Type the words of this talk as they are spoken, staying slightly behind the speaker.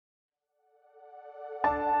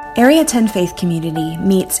Area 10 Faith Community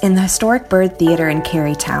meets in the historic Byrd Theater in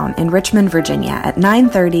Carytown in Richmond, Virginia at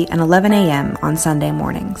 9:30 and 11 a.m. on Sunday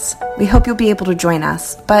mornings. We hope you'll be able to join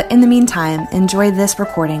us, but in the meantime, enjoy this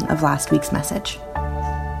recording of last week's message.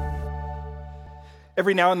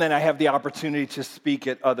 Every now and then I have the opportunity to speak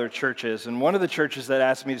at other churches, and one of the churches that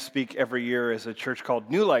asks me to speak every year is a church called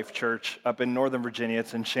New Life Church up in Northern Virginia.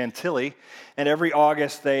 It's in Chantilly, and every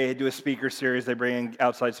August they do a speaker series. They bring in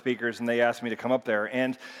outside speakers, and they ask me to come up there.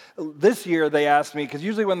 And this year they asked me, because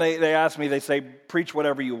usually when they ask me, they say, preach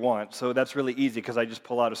whatever you want, so that's really easy because I just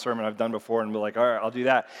pull out a sermon I've done before and be like, all right, I'll do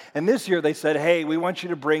that. And this year they said, hey, we want you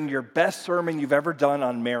to bring your best sermon you've ever done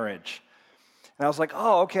on marriage. And I was like,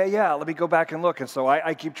 oh, okay, yeah, let me go back and look. And so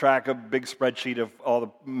I keep track of a big spreadsheet of all the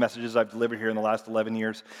messages I've delivered here in the last 11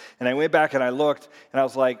 years. And I went back and I looked, and I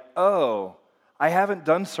was like, oh, I haven't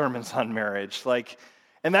done sermons on marriage.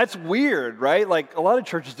 And that's weird, right? Like, a lot of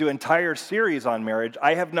churches do entire series on marriage.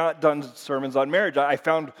 I have not done sermons on marriage. I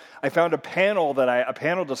found a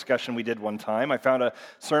panel discussion we did one time. I found a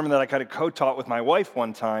sermon that I kind of co-taught with my wife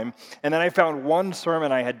one time. And then I found one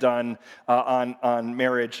sermon I had done on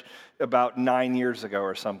marriage about 9 years ago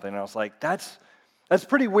or something. And I was like, that's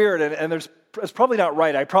pretty weird, and it's probably not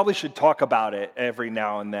right. I probably should talk about it every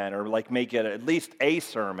now and then, or like make it at least a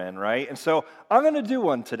sermon, right? And so I'm going to do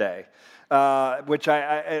one today, which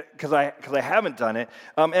because I haven't done it,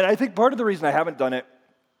 and I think part of the reason I haven't done it,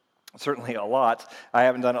 certainly I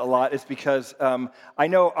haven't done it a lot, is because I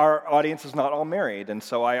know our audience is not all married, and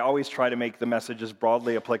so I always try to make the message as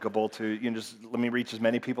broadly applicable to, just let me reach as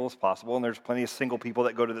many people as possible, and there's plenty of single people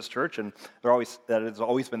that go to this church, and that has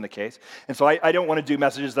always been the case. And so I don't want to do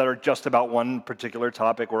messages that are just about one particular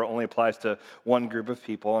topic or it only applies to one group of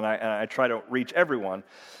people, and I try to reach everyone.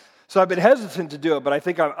 So I've been hesitant to do it, but I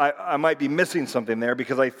think I might be missing something there,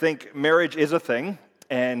 because I think marriage is a thing.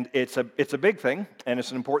 And it's a big thing, and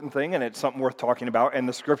it's an important thing, and it's something worth talking about, and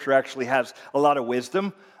the scripture actually has a lot of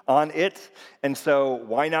wisdom on it, and so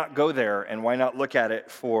why not go there, and why not look at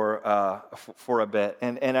it for a bit?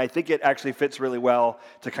 And I think it actually fits really well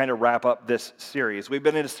to kind of wrap up this series. We've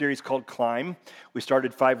been in a series called Climb. We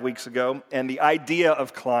started 5 weeks ago, and the idea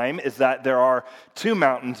of Climb is that there are two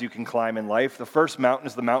mountains you can climb in life. The first mountain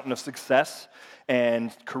is the mountain of success,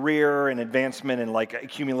 and career and advancement and like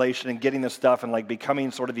accumulation and getting this stuff and like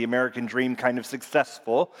becoming sort of the American dream kind of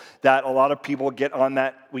successful, that a lot of people get on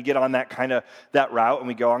that route, and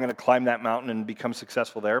we go, I'm going to climb that mountain and become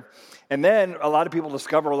successful there. And then a lot of people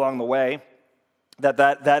discover along the way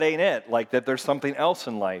that ain't it, like that there's something else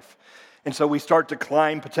in life. And so we start to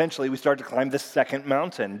climb the second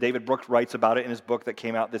mountain. David Brooks writes about it in his book that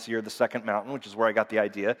came out this year, The Second Mountain, which is where I got the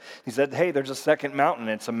idea. He said, hey, there's a second mountain.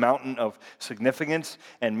 It's a mountain of significance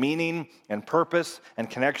and meaning and purpose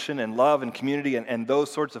and connection and love and community and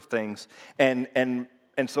those sorts of things. And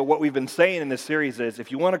so what we've been saying in this series is,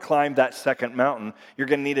 if you want to climb that second mountain, you're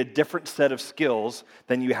going to need a different set of skills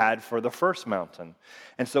than you had for the first mountain.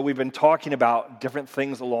 And so we've been talking about different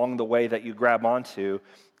things along the way that you grab onto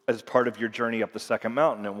as part of your journey up the second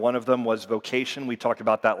mountain. And one of them was vocation. We talked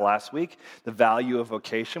about that last week, the value of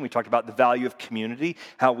vocation. We talked about the value of community,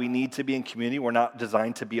 how we need to be in community. We're not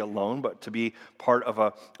designed to be alone, but to be part of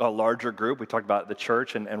a larger group. We talked about the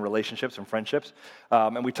church and relationships and friendships.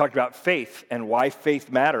 And we talked about faith and why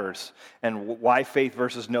faith matters and why faith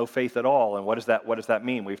versus no faith at all. And what does that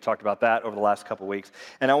mean? We've talked about that over the last couple of weeks.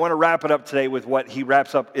 And I want to wrap it up today with what he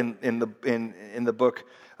wraps up in the book,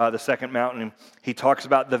 The Second Mountain. He talks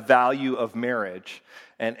about the value of marriage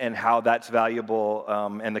and how that's valuable,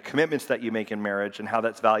 and the commitments that you make in marriage and how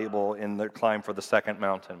that's valuable in the climb for the second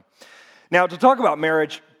mountain. Now, to talk about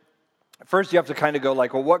marriage, first you have to kind of go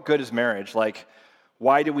like, well, what good is marriage? Like,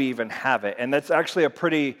 why do we even have it? And that's actually a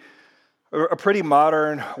pretty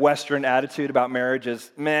modern Western attitude about marriage is,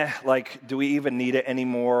 like, do we even need it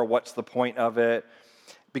anymore? What's the point of it?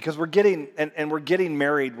 Because we're getting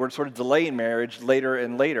married, we're sort of delaying marriage later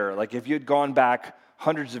and later. Like, if you'd gone back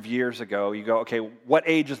hundreds of years ago, you go, okay, what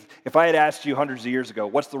age if I had asked you hundreds of years ago,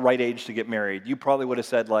 what's the right age to get married? You probably would have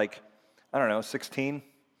said, like, I don't know, 16,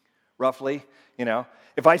 roughly,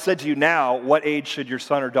 If I said to you now, what age should your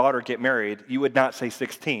son or daughter get married? You would not say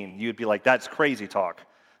 16. You would be like, that's crazy talk.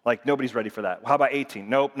 Like, nobody's ready for that. How about 18?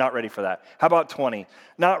 Nope, not ready for that. How about 20?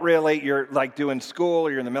 Not really. You're like doing school or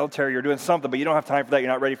you're in the military, you're doing something, but you don't have time for that. You're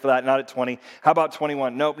not ready for that. Not at 20. How about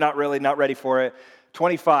 21? Nope, not really, not ready for it.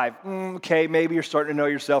 25, okay, maybe you're starting to know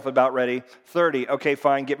yourself, about ready. 30, okay,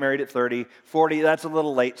 fine, get married at 30. 40, that's a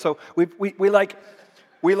little late. So we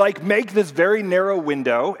we make this very narrow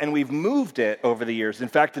window, and we've moved it over the years. In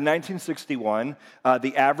fact, in 1961,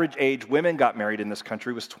 the average age women got married in this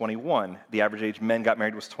country was 21. The average age men got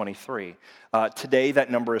married was 23. Today,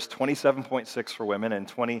 that number is 27.6 for women and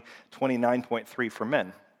 29.3 for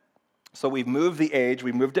men. So we've moved the age,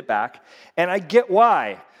 we moved it back, and I get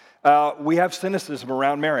why. We have cynicism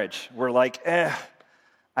around marriage. We're like,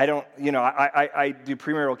 I don't, I do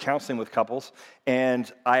premarital counseling with couples,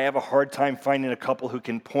 and I have a hard time finding a couple who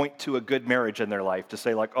can point to a good marriage in their life to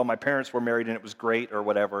say like, oh, my parents were married and it was great or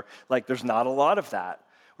whatever. Like, there's not a lot of that.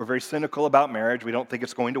 We're very cynical about marriage. We don't think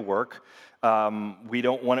it's going to work. We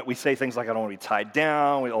don't want it. We say things like, I don't want to be tied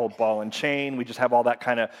down, we old ball and chain. We just have all that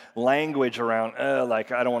kind of language around,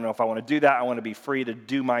 I don't know if I want to do that. I want to be free to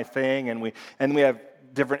do my thing. And we have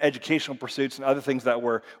different educational pursuits and other things that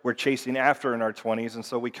we're chasing after in our 20s, and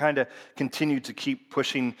so we kind of continue to keep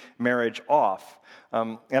pushing marriage off.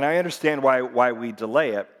 And I understand why we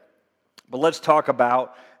delay it, but let's talk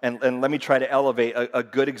about, and let me try to elevate a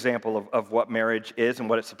good example of what marriage is and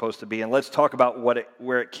what it's supposed to be, and let's talk about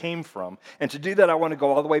where it came from. And to do that, I want to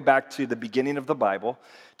go all the way back to the beginning of the Bible,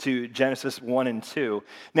 to Genesis 1 and 2.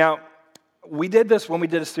 Now, we did this when we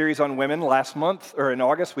did a series on women last month, or in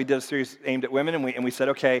August. We did a series aimed at women, and we said,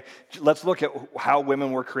 okay, let's look at how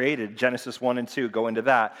women were created. Genesis 1 and 2, go into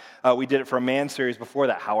that. We did it for a man series before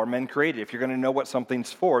that. How are men created? If you're going to know what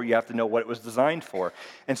something's for, you have to know what it was designed for.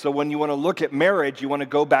 And so when you want to look at marriage, you want to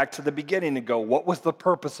go back to the beginning and go, what was the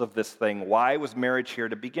purpose of this thing? Why was marriage here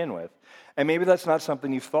to begin with? And maybe that's not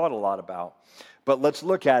something you've thought a lot about. But let's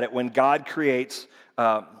look at it. When God creates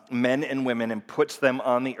men and women and puts them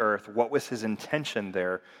on the earth, what was his intention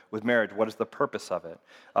there with marriage? What is the purpose of it?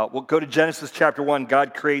 We'll go to Genesis chapter 1.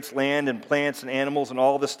 God creates land and plants and animals and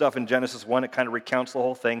all this stuff in Genesis 1. It kind of recounts the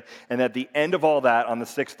whole thing. And at the end of all that, on the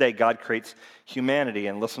sixth day, God creates humanity.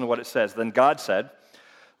 And listen to what it says. Then God said,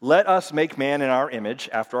 let us make man in our image,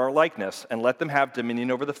 after our likeness, and let them have dominion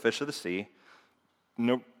over the fish of the sea,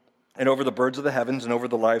 and over the birds of the heavens, and over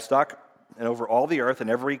the livestock, and over all the earth, and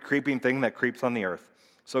every creeping thing that creeps on the earth.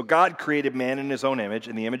 So God created man in his own image.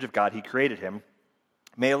 In the image of God, he created him.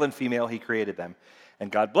 Male and female, he created them. And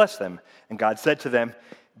God blessed them. And God said to them,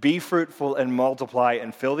 be fruitful and multiply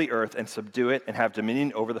and fill the earth and subdue it and have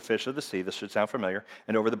dominion over the fish of the sea. This should sound familiar.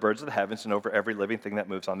 And over the birds of the heavens and over every living thing that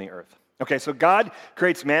moves on the earth. Okay, so God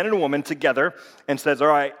creates man and a woman together and says, all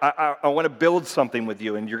right, I want to build something with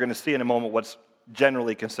you. And you're going to see in a moment what's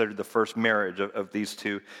generally considered the first marriage of these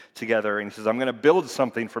two together. And he says, I'm going to build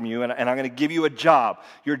something from you, and I'm going to give you a job.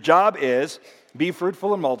 Your job is be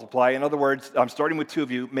fruitful and multiply. In other words, I'm starting with two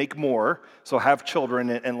of you, make more, so have children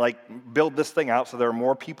and build this thing out so there are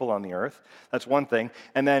more people on the earth. That's one thing.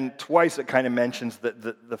 And then twice it kind of mentions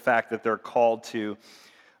the fact that they're called to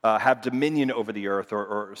have dominion over the earth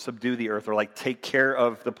or subdue the earth or take care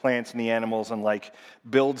of the plants and the animals and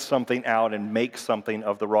build something out and make something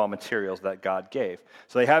of the raw materials that God gave.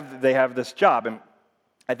 So they have this job. And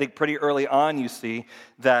I think pretty early on you see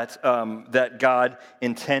that God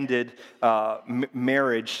intended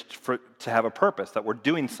marriage to have a purpose, that we're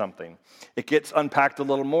doing something. It gets unpacked a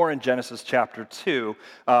little more in Genesis chapter 2.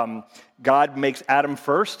 God makes Adam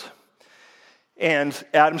first. And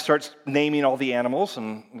Adam starts naming all the animals,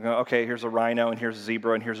 and okay, here's a rhino, and here's a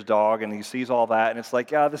zebra, and here's a dog, and he sees all that, and it's like,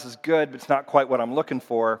 yeah, this is good, but it's not quite what I'm looking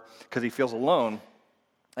for, because he feels alone.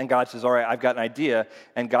 And God says, all right, I've got an idea,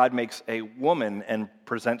 and God makes a woman and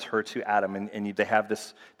presents her to Adam, and they have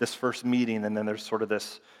this first meeting, and then there's sort of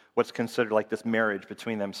this, what's considered this marriage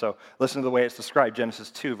between them. So listen to the way it's described,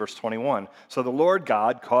 Genesis 2, verse 21. So the Lord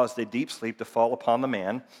God caused a deep sleep to fall upon the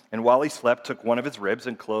man, and while he slept, took one of his ribs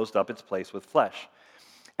and closed up its place with flesh.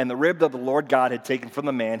 And the rib that the Lord God had taken from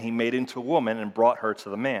the man, he made into a woman and brought her to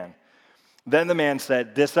the man. Then the man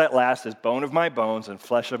said, this at last is bone of my bones and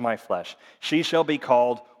flesh of my flesh. She shall be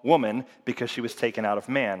called woman because she was taken out of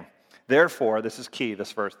man. Therefore, this is key,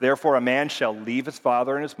 this verse, therefore a man shall leave his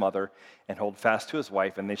father and his mother and hold fast to his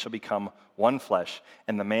wife, and they shall become one flesh.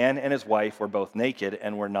 And the man and his wife were both naked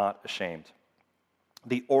and were not ashamed.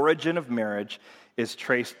 The origin of marriage is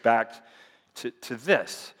traced back to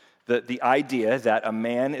this. The idea that a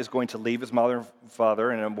man is going to leave his mother and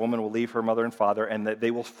father, and a woman will leave her mother and father, and that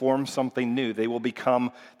they will form something new. They will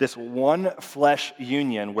become this one flesh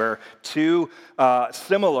union where two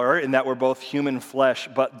similar in that we're both human flesh,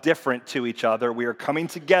 but different to each other. We are coming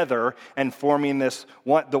together and forming this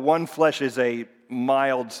one. The one flesh is a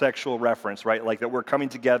mild sexual reference, right? Like that we're coming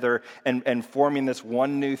together and forming this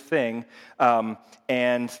one new thing,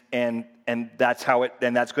 and that's how it.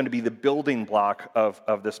 And that's going to be the building block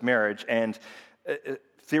of this marriage. And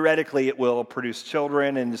theoretically it will produce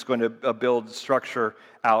children and it's going to build structure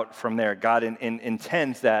out from there. God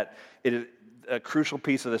intends that a crucial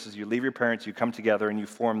piece of this is you leave your parents, you come together, and you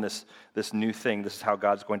form this new thing. This is how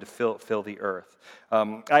God's going to fill the earth.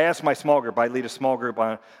 I asked my small group, I lead a small group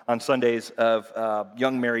on Sundays of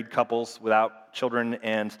young married couples without children,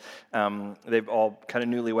 and they've all kind of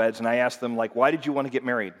newlyweds, and I asked them, like, why did you want to get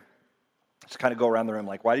married? Just kind of go around the room,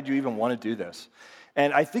 like, why did you even want to do this?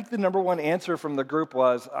 And I think the number one answer from the group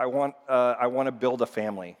was, I want to build a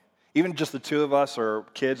family. Even just the two of us or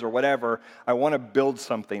kids or whatever, I want to build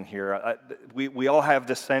something here. We all have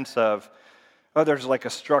this sense of, there's like a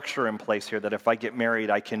structure in place here that if I get married,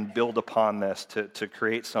 I can build upon this to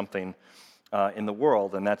create something in the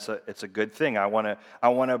world, and it's a good thing. I want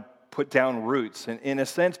to put down roots. And in a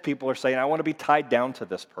sense, people are saying, I want to be tied down to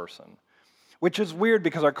this person, which is weird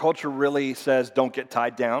because our culture really says don't get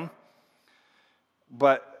tied down.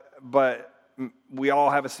 But we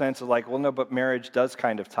all have a sense of like, well, no, but marriage does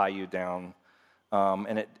kind of tie you down,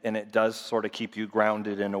 and it does sort of keep you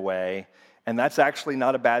grounded in a way, and that's actually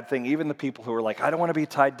not a bad thing. Even the people who are like, I don't want to be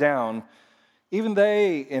tied down, even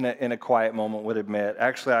they, in a quiet moment, would admit,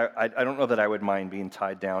 actually, I don't know that I would mind being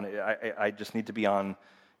tied down. I just need to be on.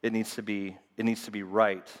 It needs to be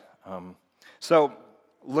right. So,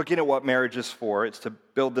 looking at what marriage is for, it's to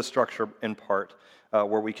build the structure in part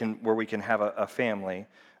where we can have a family.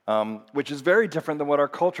 Which is very different than what our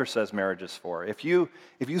culture says marriage is for. If you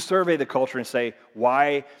survey the culture and say,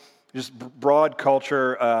 why, just broad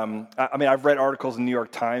culture, I've read articles in the New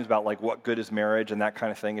York Times about like what good is marriage and that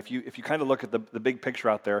kind of thing. If you kind of look at the big picture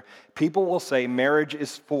out there, people will say marriage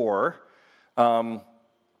is for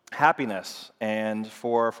happiness and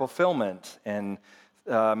for fulfillment and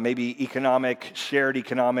maybe shared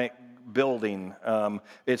economic building.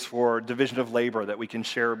 It's for division of labor, that we can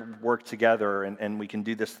share work together and we can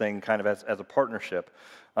do this thing kind of as a partnership.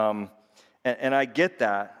 And I get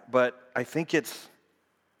that, but I think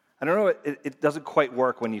I don't know, it doesn't quite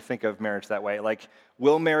work when you think of marriage that way. Like,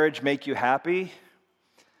 will marriage make you happy?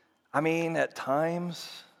 I mean, at times.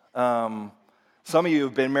 Some of you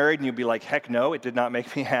have been married and you'd be like, heck no, it did not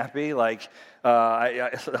make me happy. Like,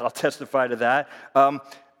 I'll testify to that.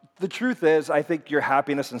 The truth is, I think your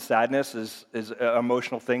happiness and sadness is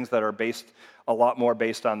emotional things that are a lot more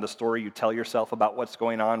based on the story you tell yourself about what's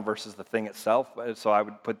going on versus the thing itself. So I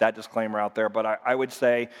would put that disclaimer out there. But I would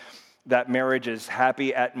say that marriage is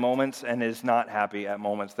happy at moments and is not happy at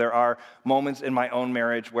moments. There are moments in my own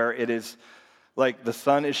marriage where it is like the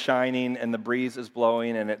sun is shining and the breeze is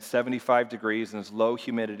blowing and it's 75 degrees and it's low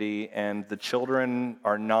humidity and the children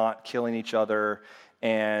are not killing each other.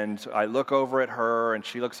 And I look over at her, and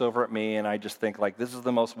she looks over at me, and I just think, like, this is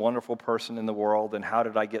the most wonderful person in the world, and how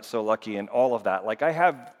did I get so lucky, and all of that. Like, I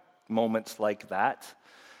have moments like that.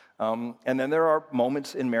 And then there are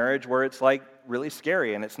moments in marriage where it's, like, really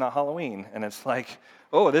scary, and it's not Halloween, and it's like,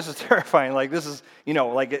 oh, this is terrifying. Like, this is,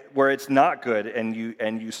 where it's not good, and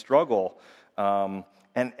you struggle.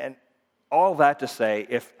 And all that to say,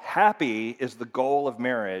 if happy is the goal of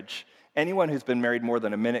marriage, anyone who's been married more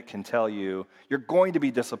than a minute can tell you, you're going to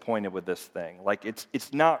be disappointed with this thing. Like,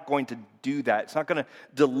 it's not going to do that. It's not going to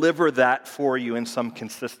deliver that for you in some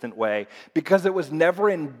consistent way because it was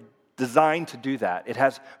never designed to do that. It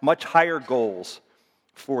has much higher goals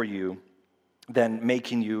for you than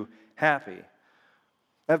making you happy.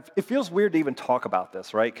 It feels weird to even talk about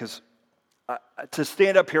this, right? Because to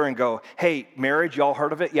stand up here and go, hey, marriage, y'all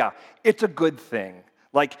heard of it? Yeah, it's a good thing.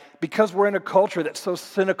 Like, because we're in a culture that's so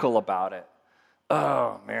cynical about it.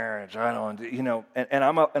 Oh, marriage, I don't, and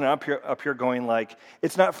I'm up here going like,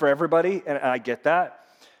 it's not for everybody, and I get that,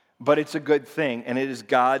 but it's a good thing, and it is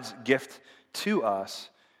God's gift to us,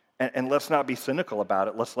 and let's not be cynical about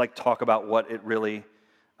it. Let's talk about what it really,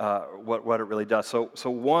 what it really does. So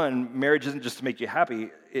one, marriage isn't just to make you happy.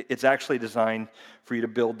 It's actually designed for you to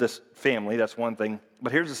build this family. That's one thing.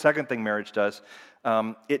 But here's the second thing marriage does.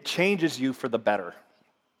 It changes you for the better.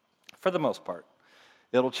 For the most part,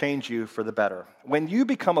 it'll change you for the better. When you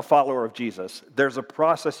become a follower of Jesus, there's a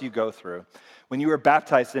process you go through. When you are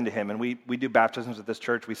baptized into him, and we do baptisms at this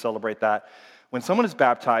church, we celebrate that. When someone is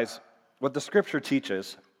baptized, what the scripture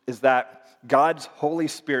teaches is that God's Holy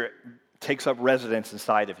Spirit takes up residence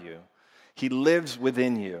inside of you. He lives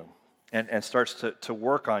within you and starts to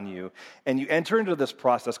work on you. And you enter into this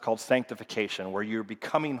process called sanctification, where you're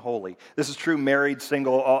becoming holy. This is true, married,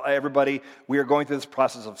 single, everybody. We are going through this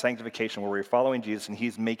process of sanctification where we're following Jesus and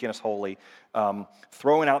he's making us holy,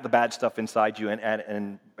 throwing out the bad stuff inside you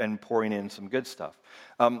and pouring in some good stuff.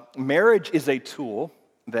 Marriage is a tool,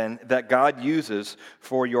 then, that God uses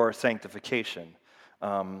for your sanctification.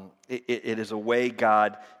 It is a way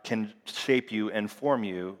God can shape you and form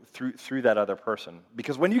you through that other person.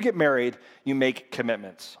 Because when you get married, you make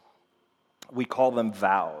commitments. We call them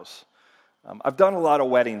vows. I've done a lot of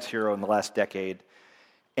weddings here in the last decade,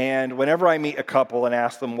 and whenever I meet a couple and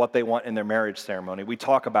ask them what they want in their marriage ceremony, we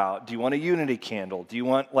talk about, do you want a unity candle? Do you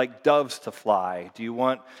want like doves to fly? Do you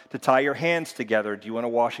want to tie your hands together? Do you want to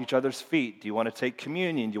wash each other's feet? Do you want to take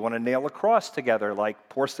communion? Do you want to nail a cross together, like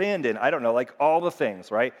pour sand in? I don't know, like all the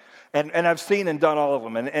things, right? And I've seen and done all of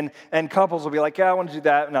them. And couples will be like, yeah, I want to do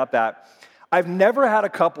that, not that. I've never had a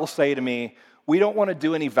couple say to me, we don't want to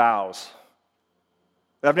do any vows.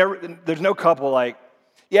 There's no couple like,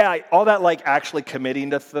 yeah, all that like actually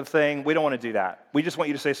committing to the thing, we don't want to do that. We just want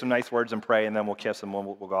you to say some nice words and pray, and then we'll kiss and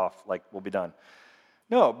we'll go off, like we'll be done.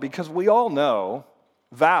 No, because we all know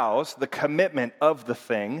vows, the commitment of the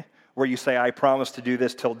thing, where you say, I promise to do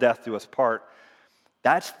this till death do us part,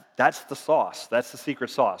 that's the sauce. That's the secret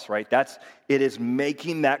sauce, right? It is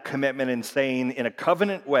making that commitment and saying in a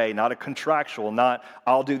covenant way, not a contractual, not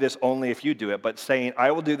I'll do this only if you do it, but saying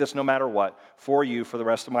I will do this no matter what for you for the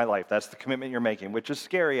rest of my life. That's the commitment you're making, which is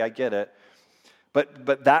scary, I get it.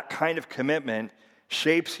 But that kind of commitment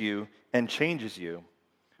shapes you and changes you.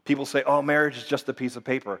 People say, oh, marriage is just a piece of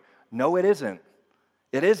paper. No, it isn't.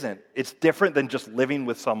 It isn't. It's different than just living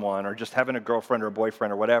with someone or just having a girlfriend or a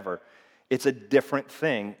boyfriend or whatever. It's a different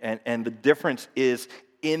thing, and the difference is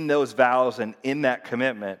in those vows and in that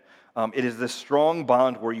commitment. It is this strong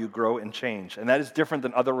bond where you grow and change, and that is different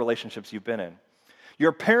than other relationships you've been in.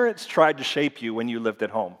 Your parents tried to shape you when you lived at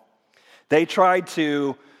home. They tried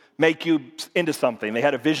to make you into something. They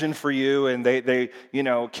had a vision for you, and they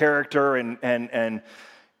character and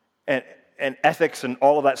ethics and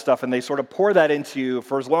all of that stuff, and they sort of pour that into you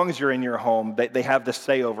for as long as you're in your home. They have the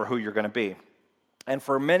say over who you're going to be. And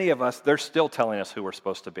for many of us, they're still telling us who we're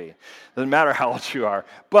supposed to be. Doesn't matter how old you are.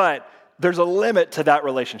 But there's a limit to that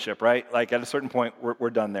relationship, right? Like at a certain point,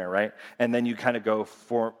 we're done there, right? And then you kind of go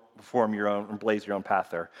form your own and blaze your own path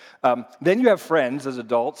there. Then you have friends as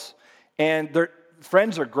adults, and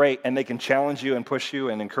friends are great, and they can challenge you and push you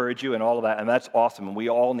and encourage you and all of that, and that's awesome, and we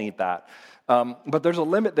all need that. But there's a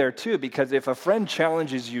limit there, too, because if a friend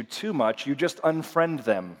challenges you too much, you just unfriend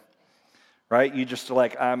them, right? You just are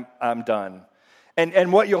like, I'm done.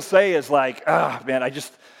 And what you'll say is like, man,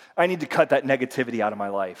 I need to cut that negativity out of my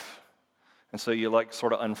life. And so you like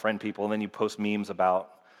sort of unfriend people, and then you post memes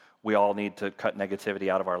about we all need to cut negativity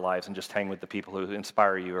out of our lives and just hang with the people who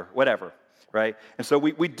inspire you or whatever, right? And so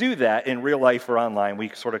we do that in real life or online. We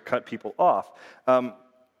sort of cut people off.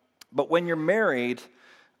 But when you're married,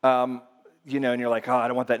 and you're like, I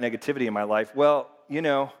don't want that negativity in my life. Well,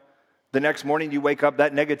 the next morning you wake up,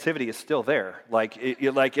 that negativity is still there.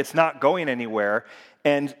 It's not going anywhere.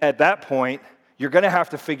 And at that point, you're going to have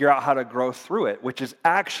to figure out how to grow through it, which is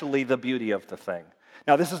actually the beauty of the thing.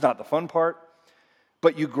 Now, this is not the fun part,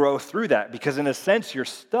 but you grow through that because in a sense, you're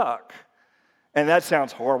stuck. And that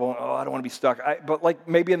sounds horrible. Oh, I don't want to be stuck. But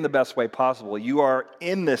maybe in the best way possible. You are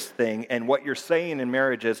in this thing, and what you're saying in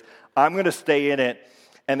marriage is, I'm going to stay in it.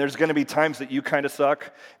 And there's going to be times that you kind of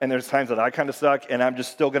suck, and there's times that I kind of suck, and I'm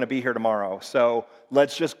just still going to be here tomorrow. So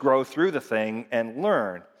let's just grow through the thing and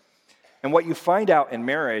learn. And what you find out in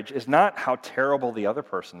marriage is not how terrible the other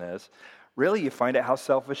person is. Really, you find out how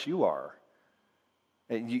selfish you are.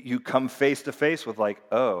 And you come face to face with like,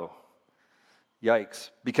 oh,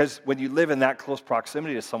 yikes. Because when you live in that close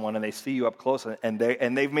proximity to someone and they see you up close and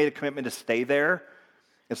they've made a commitment to stay there,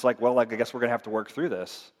 it's like, well, I guess we're going to have to work through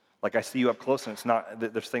this. Like I see you up close, and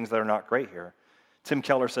there's things that are not great here. Tim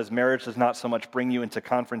Keller says, marriage does not so much bring you into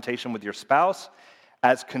confrontation with your spouse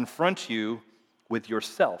as confront you with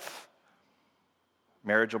yourself.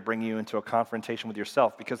 Marriage will bring you into a confrontation with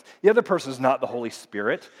yourself because the other person is not the Holy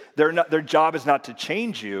Spirit. Their job is not to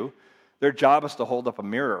change you. Their job is to hold up a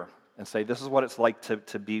mirror and say, this is what it's like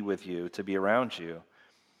to be with you, to be around you.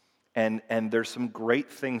 And there's some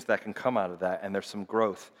great things that can come out of that, and there's some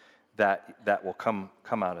growth that will come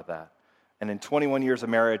out of that. And in 21 years of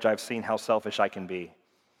marriage, I've seen how selfish I can be.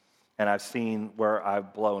 And I've seen where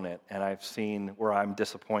I've blown it. And I've seen where I'm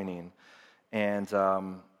disappointing. And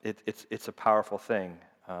it's a powerful thing.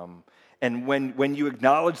 And when you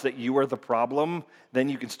acknowledge that you are the problem, then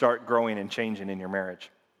you can start growing and changing in your marriage.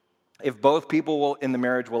 If both people in the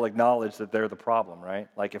marriage will acknowledge that they're the problem, right?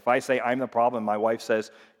 Like if I say I'm the problem, my wife says,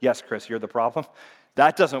 yes, Chris, you're the problem.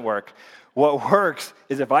 That doesn't work. What works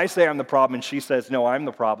is if I say I'm the problem and she says, no, I'm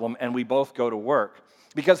the problem, and we both go to work.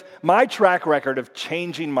 Because my track record of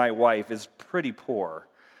changing my wife is pretty poor.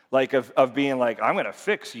 like of being like, I'm going to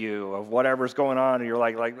fix you, of whatever's going on, and you're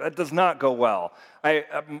like that does not go well.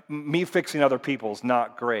 Me fixing other people is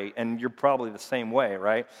not great, and you're probably the same way,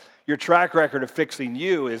 right? Your track record of fixing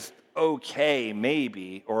you is okay,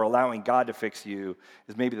 maybe, or allowing God to fix you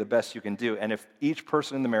is maybe the best you can do. And if each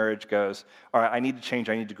person in the marriage goes, all right, I need to change,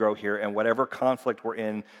 I need to grow here, and whatever conflict we're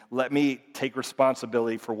in, let me take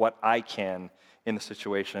responsibility for what I can in the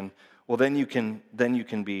situation, well, then you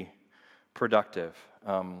can be productive.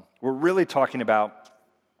 We're really talking about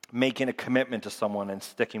making a commitment to someone and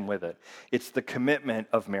sticking with it. It's the commitment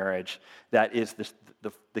of marriage that is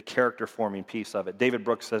the character-forming piece of it. David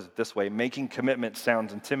Brooks says it this way: making commitment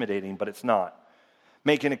sounds intimidating, but it's not.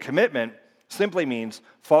 Making a commitment simply means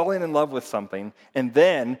falling in love with something and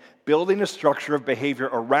then building a structure of behavior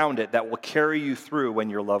around it that will carry you through when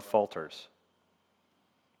your love falters.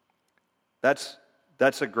 That's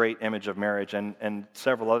a great image of marriage and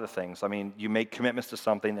several other things. I mean, you make commitments to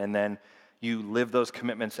something and then you live those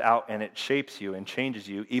commitments out and it shapes you and changes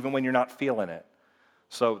you even when you're not feeling it.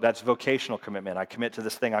 So that's vocational commitment. I commit to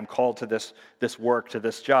this thing. I'm called to this work, to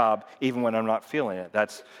this job, even when I'm not feeling it.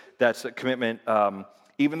 That's a commitment.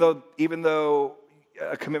 Even though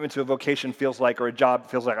a commitment to a vocation feels like, or a job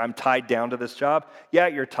feels like I'm tied down to this job, yeah,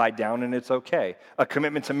 you're tied down and it's okay. A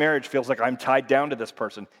commitment to marriage feels like I'm tied down to this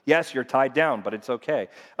person. Yes, you're tied down, but it's okay.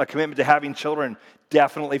 A commitment to having children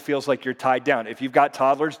definitely feels like you're tied down. If you've got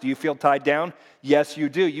toddlers, do you feel tied down? Yes, you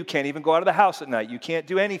do. You can't even go out of the house at night. You can't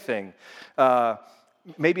do anything.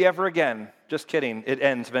 Maybe ever again. Just kidding. It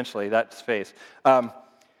ends eventually. That's phase.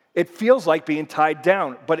 It feels like being tied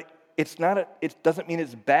down, but it doesn't mean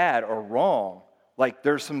it's bad or wrong. Like,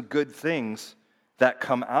 there's some good things that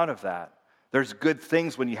come out of that. There's good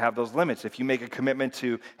things when you have those limits. If you make a commitment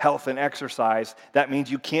to health and exercise, that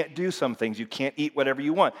means you can't do some things. You can't eat whatever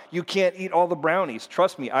you want. You can't eat all the brownies.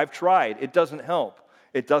 Trust me, I've tried. It doesn't help.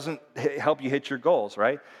 It doesn't help you hit your goals,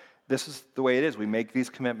 right? This is the way it is. We make these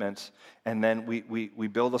commitments, and then we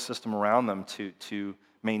build a system around them to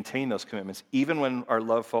maintain those commitments, even when our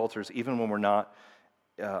love falters, even when we're not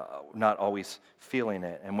always feeling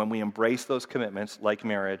it. And when we embrace those commitments, like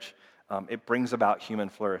marriage, it brings about human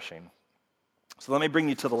flourishing. So let me bring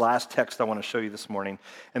you to the last text I want to show you this morning.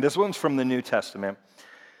 And this one's from the New Testament.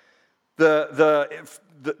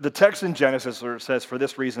 The text in Genesis where it says, for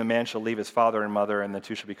this reason a man shall leave his father and mother, and the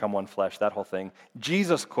two shall become one flesh, that whole thing.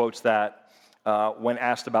 Jesus quotes that when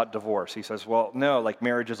asked about divorce. He says, well, no, like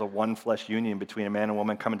marriage is a one flesh union between a man and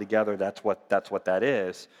woman coming together. That's what that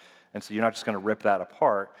is. And so you're not just going to rip that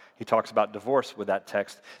apart. He talks about divorce with that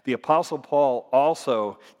text. The Apostle Paul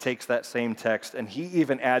also takes that same text, and he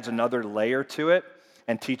even adds another layer to it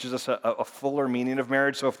and teaches us a fuller meaning of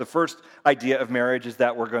marriage. So if the first idea of marriage is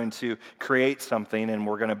that we're going to create something and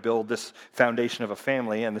we're going to build this foundation of a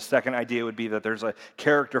family, and the second idea would be that there's a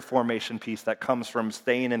character formation piece that comes from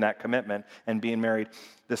staying in that commitment and being married,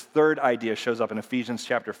 this third idea shows up in Ephesians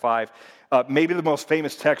chapter 5. Maybe the most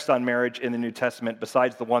famous text on marriage in the New Testament,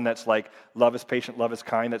 besides the one that's like, love is patient, love is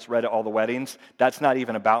kind, that's read at all the weddings. That's not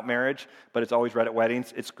even about marriage, but it's always read at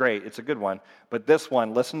weddings. It's great. It's a good one. But this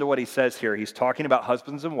one, listen to what he says here. He's talking about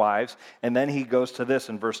husbands and wives, and then he goes to this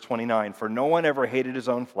in verse 29. For no one ever hated his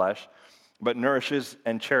own flesh, but nourishes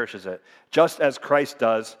and cherishes it, just as Christ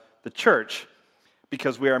does the church,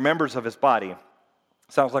 because we are members of his body.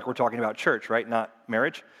 Sounds like we're talking about church, right? Not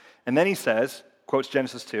marriage. And then he says, quotes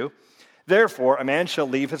Genesis 2, therefore a man shall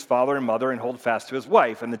leave his father and mother and hold fast to his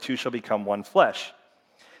wife, and the two shall become one flesh.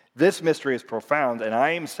 This mystery is profound, and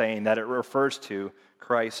I am saying that it refers to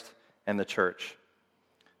Christ and the church.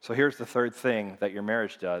 So here's the third thing that your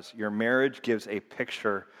marriage does. Your marriage gives a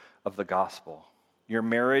picture of the gospel. Your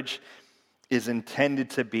marriage is intended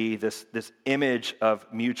to be this image of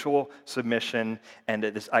mutual submission and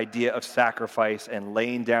this idea of sacrifice and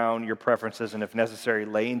laying down your preferences and, if necessary,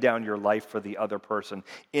 laying down your life for the other person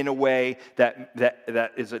in a way that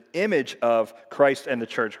is an image of Christ and the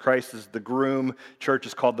church. Christ is the groom. Church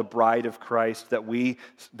is called the bride of Christ, that we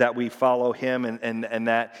follow him and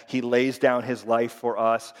that he lays down his life for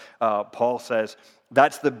us. Paul says,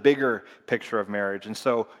 that's the bigger picture of marriage. And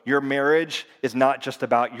so your marriage is not just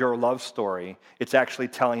about your love story. It's actually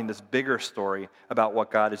telling this bigger story about what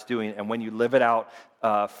God is doing. And when you live it out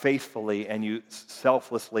faithfully and you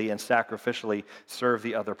selflessly and sacrificially serve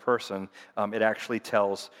the other person, it actually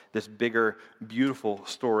tells this bigger, beautiful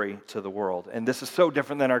story to the world. And this is so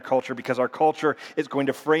different than our culture, because our culture is going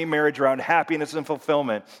to frame marriage around happiness and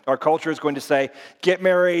fulfillment. Our culture is going to say, get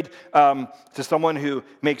married to someone who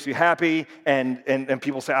makes you happy, and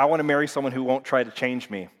people say, I want to marry someone who won't try to change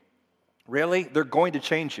me. Really? They're going to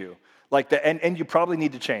change you. And you probably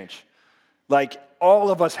need to change. Like,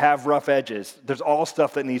 all of us have rough edges. There's all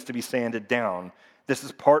stuff that needs to be sanded down. This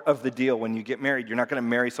is part of the deal when you get married. You're not going to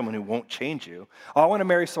marry someone who won't change you. I want to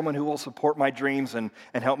marry someone who will support my dreams and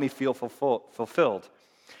help me feel fulfilled.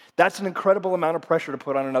 That's an incredible amount of pressure to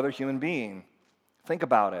put on another human being. Think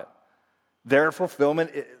about it. Their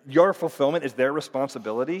fulfillment, your fulfillment is their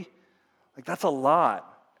responsibility. Like, that's a lot.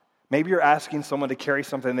 Maybe you're asking someone to carry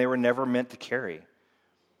something they were never meant to carry.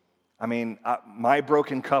 I mean, my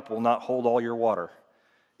broken cup will not hold all your water.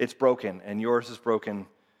 It's broken, and yours is broken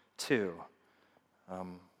too.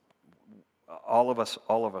 All of us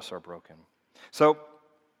are broken. So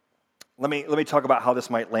let me talk about how this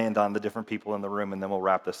might land on the different people in the room, and then we'll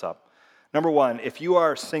wrap this up. Number one, if you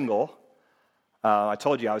are single, I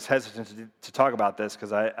told you I was hesitant to talk about this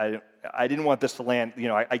because I didn't want this to land. You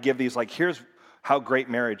know, I give these like, here's how great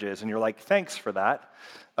marriage is, and you're like, thanks for that.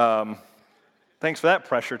 Thanks for that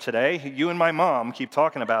pressure today. You and my mom keep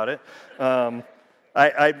talking about it. I'm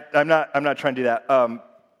not trying to do that.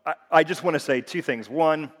 I just want to say two things.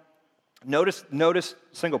 One, notice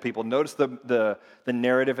single people. Notice the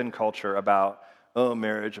narrative and culture about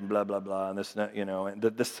marriage and blah blah blah, and this, you know, and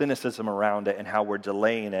the cynicism around it, and how we're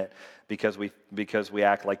delaying it because we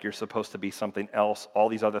act like you're supposed to be something else, all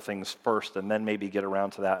these other things first, and then maybe get around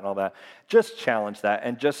to that and all that. Just challenge that,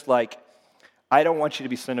 and just like, I don't want you to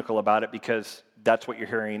be cynical about it because that's what you're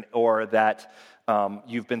hearing, or that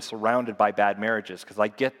you've been surrounded by bad marriages, because I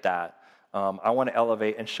get that. I want to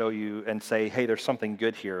elevate and show you and say, hey, there's something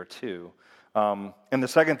good here too. And the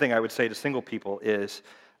second thing I would say to single people is,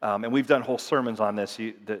 and we've done whole sermons on this,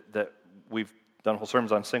 that we've done whole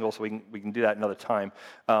sermons on singles, so we can do that another time.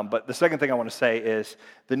 But the second thing I want to say is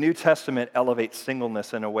the New Testament elevates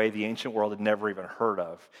singleness in a way the ancient world had never even heard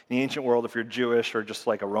of. In the ancient world, if you're Jewish or just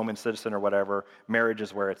like a Roman citizen or whatever, marriage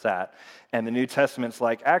is where it's at. And the New Testament's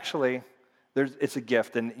like, actually, it's a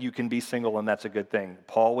gift, and you can be single, and that's a good thing.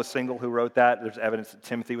 Paul was single, who wrote that. There's evidence that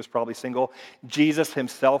Timothy was probably single. Jesus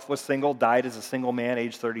himself was single, died as a single man,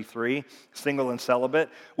 age 33, single and celibate,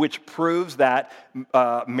 which proves that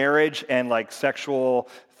marriage and like sexual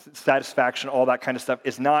satisfaction, all that kind of stuff,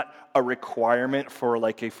 is not a requirement for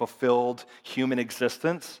like a fulfilled human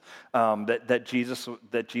existence. That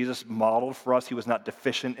Jesus modeled for us. He was not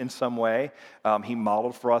deficient in some way. He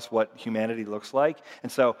modeled for us what humanity looks like.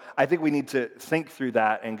 And so I think we need to think through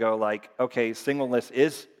that and go like, okay, singleness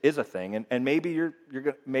is a thing, and maybe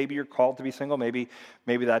you're called to be single. Maybe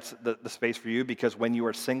that's the space for you, because when you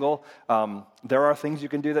are single, there are things you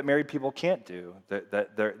can do that married people can't do.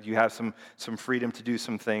 That you have some freedom to do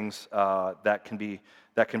some things that can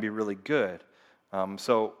be really good.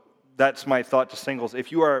 So that's my thought to singles.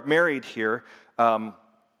 If you are married here,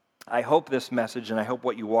 I hope this message, and I hope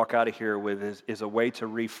what you walk out of here with is a way to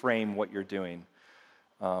reframe what you're doing.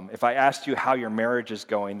 If I asked you how your marriage is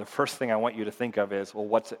going, the first thing I want you to think of is, well,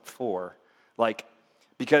 what's it for? Like,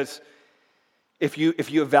 because if you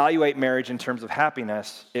evaluate marriage in terms of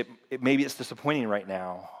happiness, maybe it's disappointing right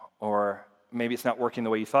now, or maybe it's not working the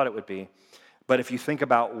way you thought it would be. But if you think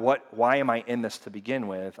about why am I in this to begin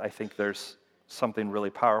with, I think there's something really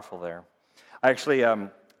powerful there. I actually,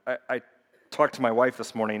 I talked to my wife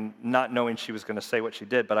this morning, not knowing she was going to say what she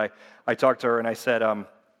did, but I talked to her and I said,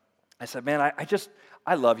 man,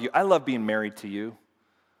 I love you. I love being married to you.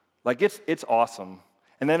 Like, it's awesome.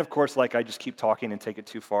 And then, of course, like, I just keep talking and take it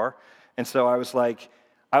too far. And so I was like,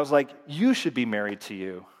 you should be married to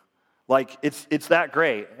you. Like, it's that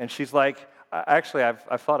great. And she's like, actually,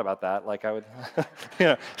 I've thought about that. Like, I would,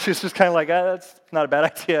 she's just kind of like, that's not a bad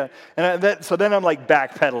idea. And so then I'm like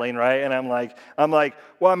backpedaling, right? And I'm like,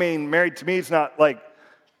 well, I mean, married to me is not like,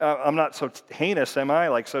 I'm not so heinous, am I?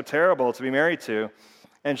 Like, so terrible to be married to.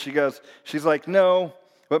 And she's like, no,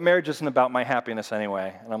 but marriage isn't about my happiness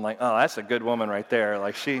anyway. And I'm like, oh, that's a good woman right there.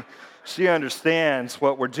 Like, she understands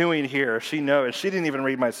what we're doing here. She knows. She didn't even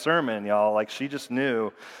read my sermon, y'all. Like, she just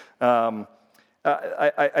knew.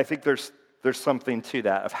 I think there's something to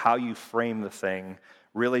that, of how you frame the thing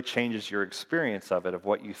really changes your experience of it, of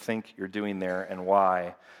what you think you're doing there and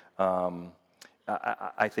why.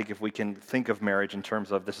 I think if we can think of marriage in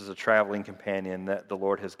terms of, this is a traveling companion that the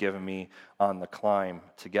Lord has given me on the climb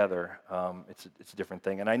together, it's a different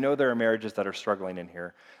thing. And I know there are marriages that are struggling in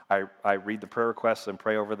here. I read the prayer requests and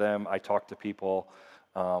pray over them. I talk to people.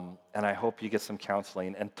 And I hope you get some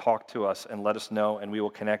counseling and talk to us and let us know, and we will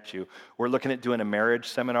connect you. We're looking at doing a marriage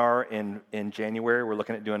seminar in January. We're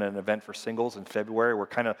looking at doing an event for singles in February. We're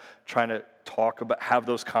kind of trying to have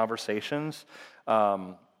those conversations.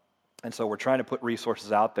 And so we're trying to put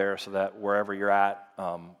resources out there so that wherever you're at,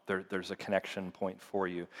 there's a connection point for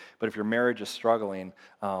you. But if your marriage is struggling,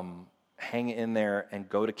 hang in there and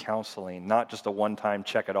go to counseling, not just a one-time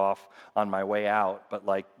check it off on my way out, but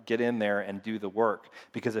like get in there and do the work.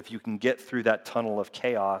 Because if you can get through that tunnel of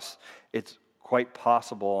chaos, it's quite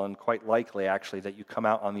possible and quite likely actually that you come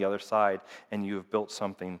out on the other side and you have built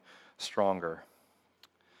something stronger.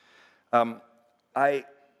 I'm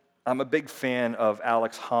a big fan of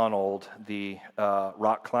Alex Honnold, the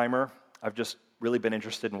rock climber. I've just really been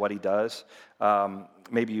interested in what he does.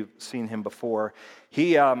 Maybe you've seen him before.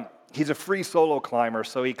 He's a free solo climber,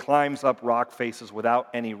 so he climbs up rock faces without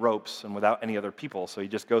any ropes and without any other people. So he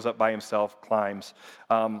just goes up by himself, climbs.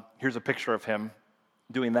 Here's a picture of him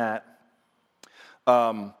doing that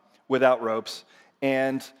without ropes.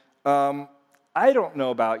 And I don't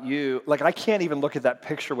know about you. Like, I can't even look at that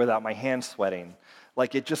picture without my hands sweating.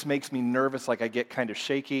 Like, it just makes me nervous. Like, I get kind of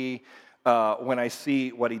shaky when I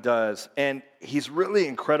see what he does. And he's really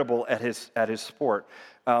incredible at his sport.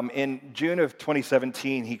 In June of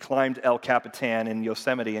 2017, he climbed El Capitan in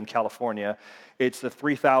Yosemite in California. It's a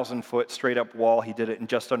 3,000-foot straight-up wall. He did it in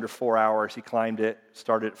just under 4 hours. He climbed it,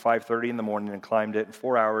 started at 5:30 in the morning and climbed it in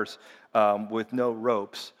 4 hours with no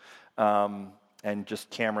ropes and just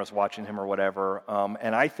cameras watching him or whatever.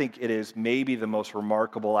 And I think it is maybe the most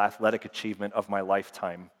remarkable athletic achievement of my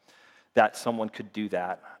lifetime that someone could do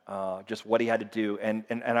that, just what he had to do. And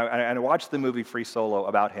I watched the movie Free Solo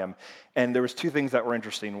about him, and there was two things that were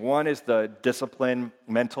interesting. One is the discipline,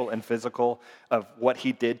 mental and physical, of what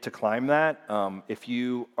he did to climb that. If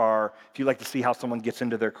you like to see how someone gets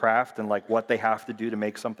into their craft and like what they have to do to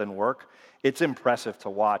make something work, it's impressive to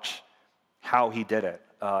watch how he did it.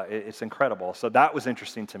 It's incredible. So that was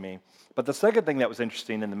interesting to me. But the second thing that was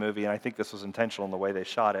interesting in the movie, and I think this was intentional in the way they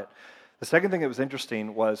shot it, the second thing that was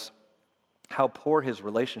interesting was how poor his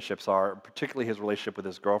relationships are, particularly his relationship with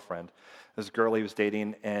his girlfriend. This girl he was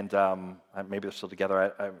dating, and maybe they're still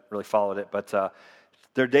together, I really followed it, but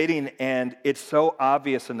they're dating, and it's so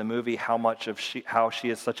obvious in the movie how she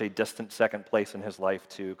is such a distant second place in his life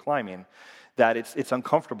to climbing, that it's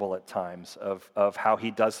uncomfortable at times of how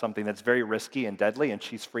he does something that's very risky and deadly, and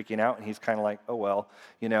she's freaking out, and he's kind of like, oh well,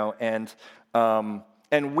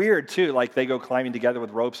 and weird, too, like they go climbing together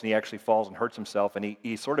with ropes and he actually falls and hurts himself, and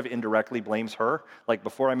he sort of indirectly blames her. Like,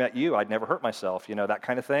 before I met you, I'd never hurt myself, that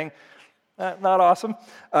kind of thing. Not awesome.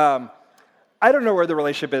 I don't know where the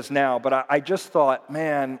relationship is now, but I just thought,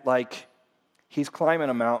 man, like, he's climbing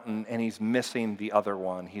a mountain and he's missing the other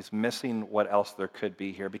one. He's missing what else there could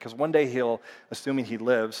be here. Because one day assuming he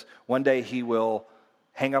lives, one day he will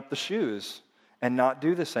hang up the shoes and not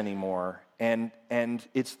do this anymore. And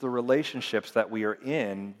it's the relationships that we are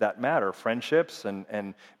in that matter, friendships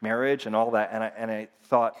and marriage and all that. And I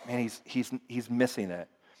thought, man, he's missing it.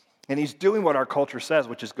 And he's doing what our culture says,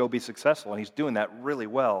 which is go be successful. And he's doing that really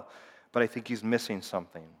well. But I think he's missing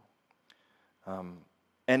something.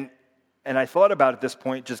 And I thought about at this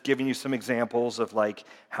point, just giving you some examples of like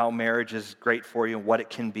how marriage is great for you and what it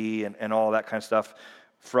can be and all that kind of stuff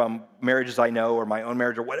from marriages I know or my own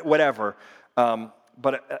marriage or whatever.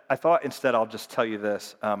 But I thought instead I'll just tell you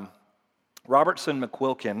this. Robertson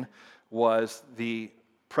McQuilkin was the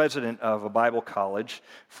president of a Bible college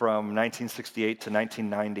from 1968 to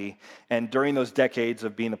 1990. And during those decades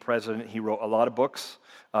of being the president, he wrote a lot of books.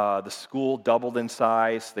 The school doubled in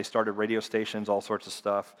size. They started radio stations, all sorts of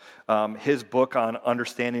stuff. His book on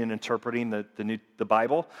understanding and interpreting the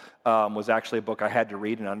Bible was actually a book I had to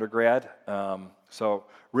read in undergrad. So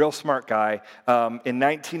real smart guy. In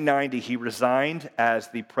 1990, he resigned as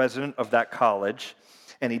the president of that college,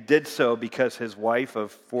 and he did so because his wife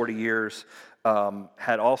of 40 years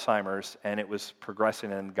had Alzheimer's, and it was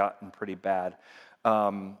progressing and gotten pretty bad.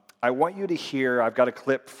 I want you to hear, I've got a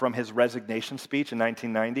clip from his resignation speech in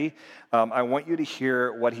 1990. I want you to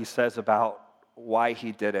hear what he says about why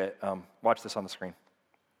he did it. Watch this on the screen.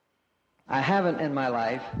 I haven't in my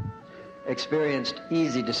life experienced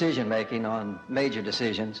easy decision-making on major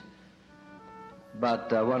decisions,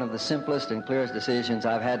 but one of the simplest and clearest decisions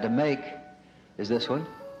I've had to make is this one,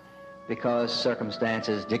 because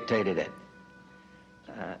circumstances dictated it.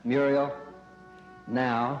 Muriel,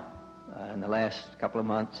 now, in the last couple of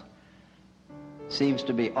months, seems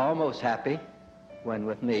to be almost happy when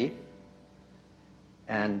with me,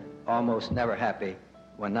 and almost never happy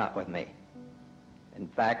when not with me. In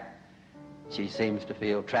fact, she seems to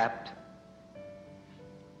feel trapped,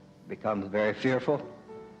 becomes very fearful,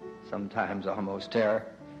 sometimes almost terror,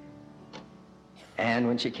 and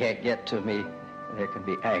when she can't get to me, there can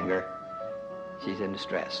be anger. She's in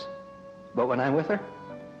distress. But when I'm with her,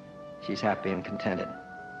 she's happy and contented.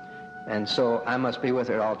 And so I must be with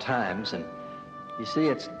her at all times. And you see,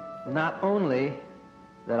 it's not only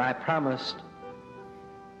that I promised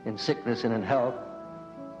in sickness and in health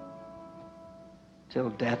till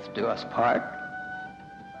death do us part.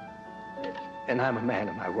 And I'm a man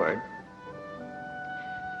of my word.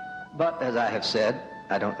 But as I have said,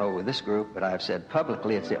 I don't know with this group, but I have said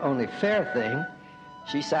publicly, it's the only fair thing.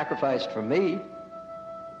 She sacrificed for me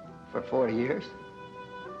for 40 years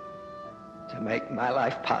to make my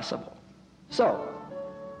life possible. So,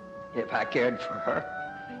 if I cared for her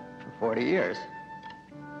for 40 years,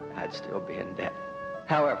 I'd still be in debt.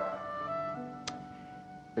 However,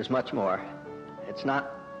 there's much more. It's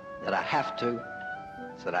not that I have to,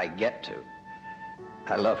 it's that I get to.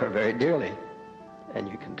 I love her very dearly, and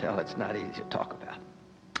you can tell it's not easy to talk about.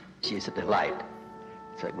 She's a delight.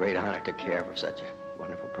 It's a great honor to care for such a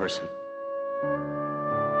wonderful person.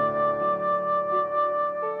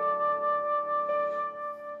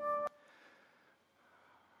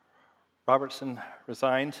 Robertson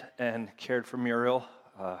resigned and cared for Muriel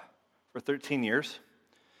for 13 years.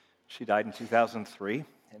 She died in 2003,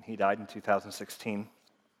 and he died in 2016.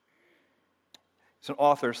 He's an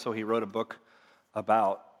author, so he wrote a book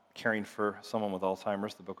about caring for someone with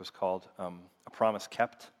Alzheimer's. The book was called A Promise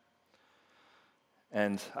Kept.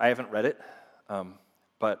 And I haven't read it,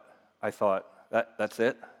 but I thought, that's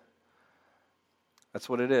it. That's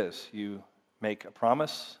what it is. You make a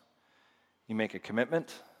promise, you make a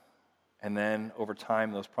commitment, and then over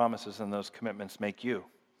time, those promises and those commitments make you,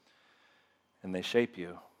 and they shape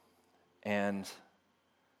you. And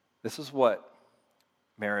this is what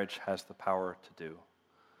marriage has the power to do.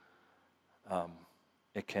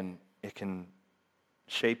 It can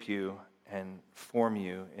shape you and form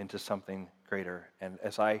you into something greater. And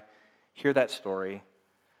as I hear that story,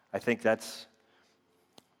 I think that's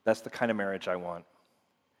the kind of marriage I want.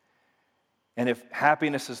 And if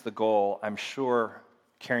happiness is the goal, I'm sure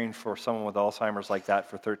caring for someone with Alzheimer's like that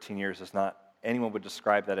for 13 years is not, anyone would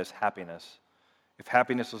describe that as happiness. If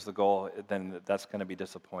happiness was the goal, then that's going to be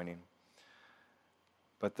disappointing.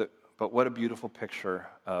 But what a beautiful picture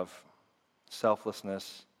of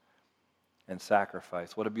selflessness and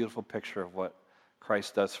sacrifice. What a beautiful picture of what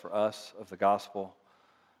Christ does for us, of the gospel.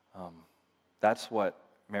 That's what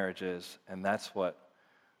marriage is, and that's what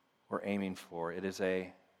we're aiming for. It is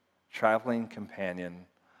a traveling companion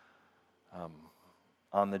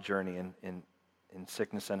on the journey in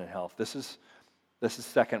sickness and in health. This is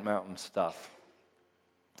Second Mountain stuff.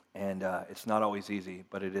 And it's not always easy,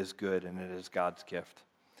 but it is good, and it is God's gift.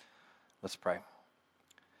 Let's pray.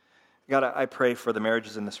 God, I pray for the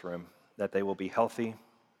marriages in this room, that they will be healthy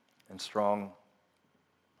and strong.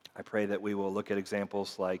 I pray that we will look at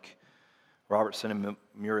examples like Robertson and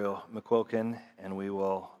Muriel McQuilkin, and we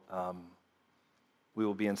will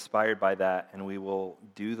be inspired by that, and we will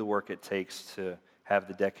do the work it takes to have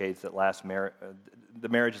the decades that last, the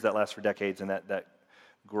marriages that last for decades, and that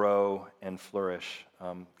grow and flourish.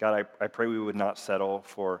 God, I pray we would not settle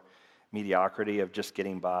for mediocrity of just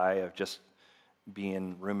getting by, of just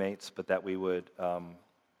being roommates, but that we would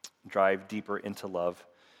drive deeper into love.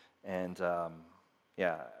 And I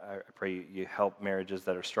pray you help marriages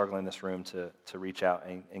that are struggling in this room to reach out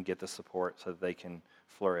and get the support so that they can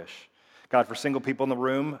flourish. God, for single people in the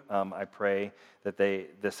room, I pray that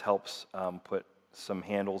this helps put some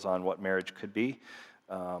handles on what marriage could be.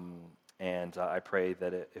 And I pray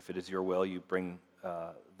that if it is your will, you bring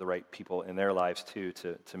the right people in their lives too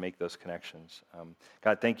to make those connections.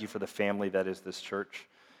 God, thank you for the family that is this church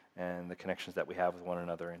and the connections that we have with one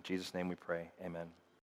another. In Jesus' name we pray, amen.